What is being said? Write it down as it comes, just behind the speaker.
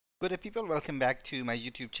Good day, people. Welcome back to my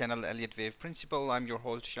YouTube channel, Elliott Wave Principal. I'm your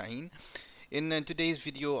host, Shaheen. In today's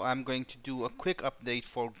video, I'm going to do a quick update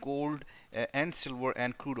for gold and silver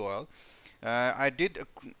and crude oil. I did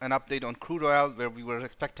an update on crude oil where we were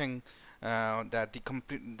expecting that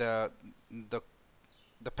the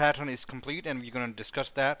the pattern is complete, and we're going to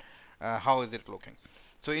discuss that. How is it looking?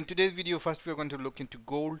 So in today's video, first we're going to look into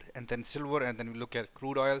gold and then silver, and then we look at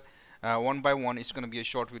crude oil one by one. It's going to be a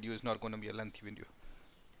short video. It's not going to be a lengthy video.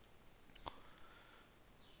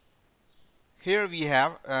 Here we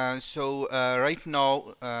have right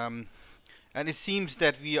now, and it seems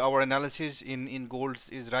that our analysis in golds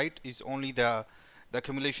is right. It's only the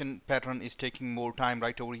accumulation pattern is taking more time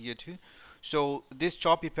right over here too. So this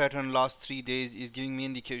choppy pattern last 3 days is giving me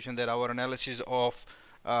indication that our analysis of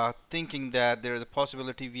thinking that there is a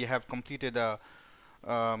possibility we have completed a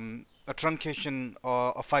truncation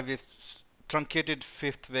or a truncated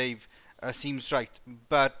fifth wave seems right,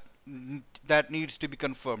 but that needs to be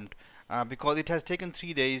confirmed because it has taken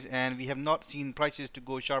 3 days and we have not seen prices to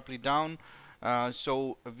go sharply down.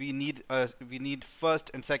 So we need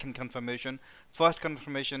first and second confirmation. First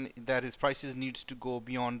confirmation that is prices needs to go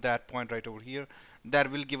beyond that point right over here.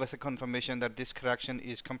 That will give us a confirmation that this correction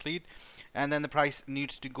is complete, and then the price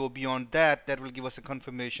needs to go beyond that. That will give us a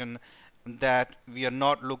confirmation that we are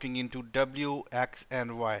not looking into W, X,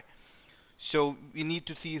 and Y. So we need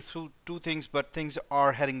to see through two things, but things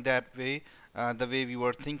are heading that way. The way we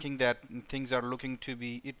were thinking that things are looking to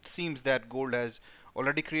be. It seems that gold has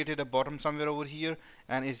already created a bottom somewhere over here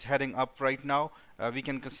and is heading up right now. We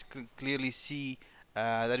can clearly see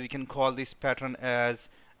that we can call this pattern as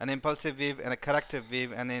an impulsive wave and a corrective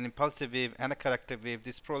wave, and an impulsive wave and a corrective wave.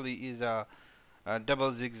 This probably is a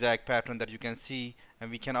double zigzag pattern that you can see,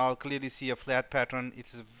 and we can all clearly see a flat pattern.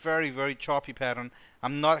 It's a very choppy pattern.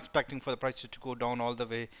 I'm not expecting for the prices to go down all the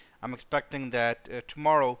way. I'm expecting that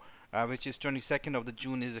tomorrow, which is 22nd of the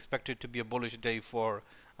June, is expected to be a bullish day for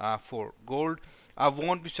gold. I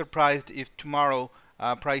won't be surprised if tomorrow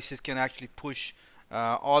prices can actually push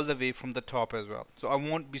all the way from the top as well. So I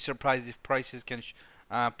won't be surprised if prices can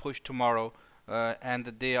push tomorrow, and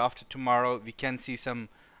the day after tomorrow we can see some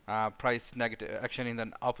price negative action in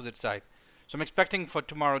the opposite side. So I'm expecting for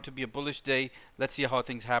tomorrow to be a bullish day. Let's see how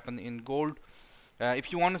things happen in gold.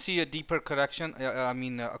 If you want to see a deeper correction,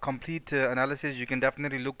 a complete analysis, you can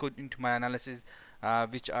definitely look into my analysis,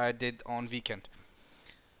 which I did on weekend.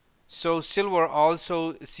 So silver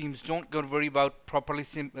also seems, don't worry about properly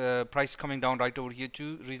price coming down right over here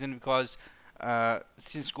too. Reason because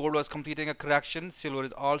since gold was completing a correction, silver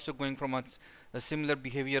is also going from a similar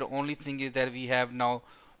behavior. Only thing is that we have now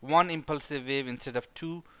one impulsive wave instead of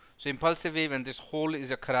two. So impulsive wave, and this whole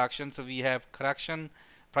is a correction. So we have correction,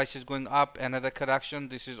 prices going up, another correction.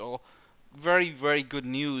 This is all very good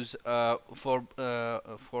news for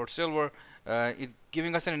silver. It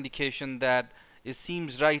giving us an indication that it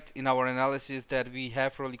seems right in our analysis that we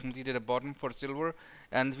have probably completed a bottom for silver,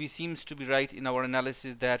 and we seems to be right in our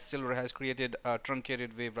analysis that silver has created a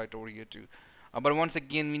truncated wave right over here too. But once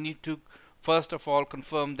again, we need to first of all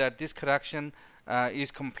confirm that this correction is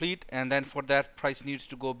complete, and then for that price needs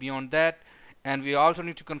to go beyond that, and we also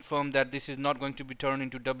need to confirm that this is not going to be turned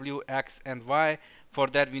into W, X, and Y. For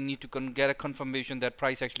that we need to get a confirmation that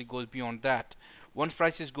price actually goes beyond that. Once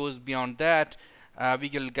prices goes beyond that, we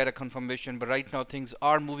will get a confirmation. But right now things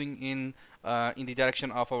are moving in the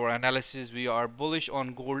direction of our analysis. We are bullish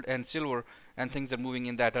on gold and silver, and things are moving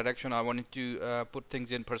in that direction. I wanted to put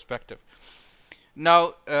things in perspective.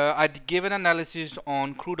 Now I gave an analysis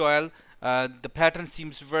on crude oil. The pattern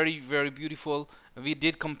seems very beautiful. We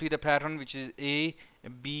did complete a pattern which is A,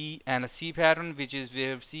 B, and a C pattern, which is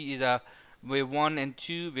wave C is a wave 1 and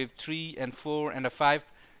 2, wave 3 and 4, and a 5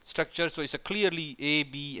 structure. So it's a clearly A,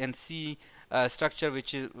 B, and C structure,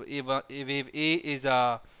 which is wave A is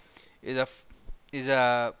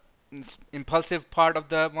a impulsive part of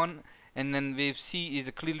the one, and then wave C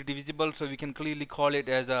is clearly divisible, so we can clearly call it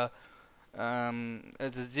as a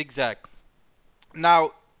zigzag.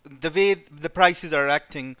 Now the way the prices are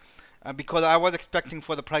acting, because I was expecting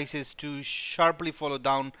for the prices to sharply follow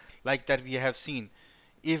down like that we have seen.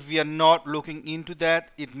 If we are not looking into that,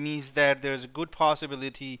 it means that there's a good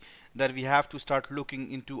possibility that we have to start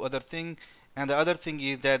looking into other thing. And the other thing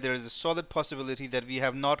is that there is a solid possibility that we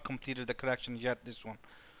have not completed the correction yet, this one.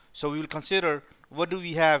 So we will consider what do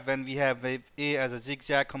we have when we have wave A as a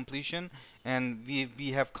zigzag completion, and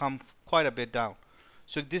we have come quite a bit down.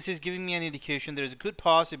 So this is giving me an indication there is a good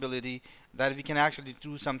possibility that we can actually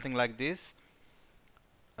do something like this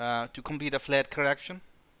to complete a flat correction.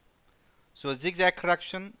 So a zigzag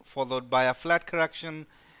correction followed by a flat correction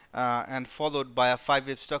and followed by a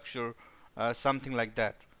 5-wave structure, something like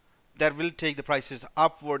that. that will take the prices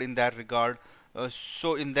upward in that regard.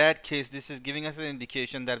 So in that case, this is giving us an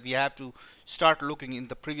indication that we have to start looking in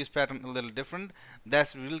the previous pattern a little different.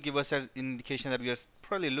 That will give us an indication that we are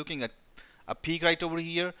probably looking at a peak right over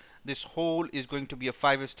here. This hole is going to be a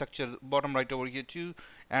 5-wave structure bottom right over here too,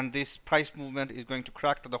 and this price movement is going to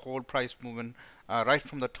crack to the whole price movement right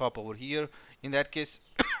from the top over here. In that case,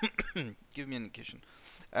 give me an indication.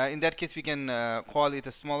 In that case, we can call it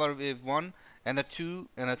a smaller wave 1 and a 2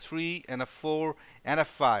 and a 3 and a 4 and a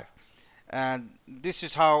 5. And this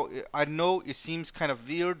is how I know it seems kind of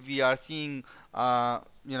weird. We are seeing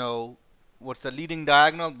you know, what's the leading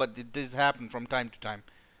diagonal, but it does happen from time to time.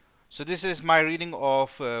 So this is my reading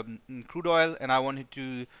of crude oil, and I wanted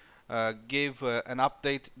to give an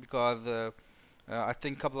update because I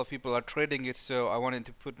think a couple of people are trading it, so I wanted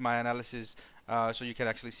to put my analysis so you can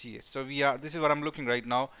actually see it. So this is what I'm looking right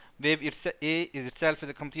now. Wave A is itself is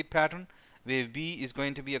a complete pattern. Wave B is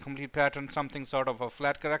going to be a complete pattern, something sort of a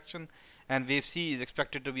flat correction, and wave C is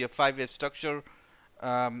expected to be a 5-wave structure.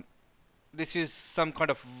 This is some kind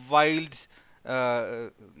of wild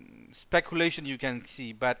speculation you can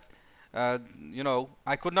see, but you know,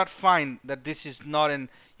 I could not find that this is not an,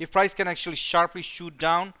 if price can actually sharply shoot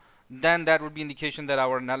down, then that would be indication that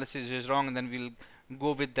our analysis is wrong, and then we'll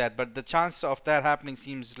go with that. But the chance of that happening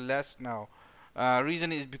seems less now.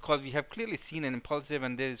 Reason is because we have clearly seen an impulsive,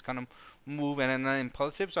 and there is kind of move and an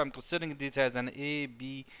impulsive, so I'm considering this as an A,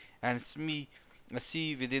 B, and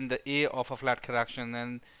C within the A of a flat correction,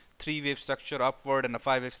 and 3-wave structure upward and a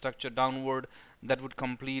 5-wave structure downward that would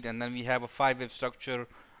complete, and then we have a 5-wave structure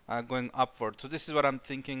going upward. So this is what I'm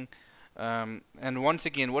thinking, and once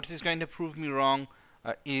again, what is going to prove me wrong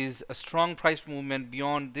is a strong price movement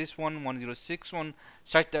beyond this 1061,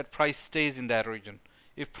 such that price stays in that region.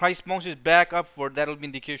 If price bounces back upward, that will be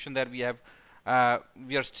indication that we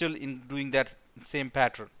are still in doing that same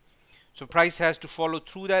pattern. So price has to follow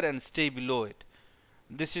through that and stay below it.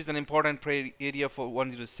 This is an important area for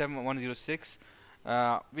 107, 106.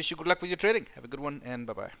 Wish you good luck with your trading. Have a good one, and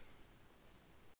bye bye.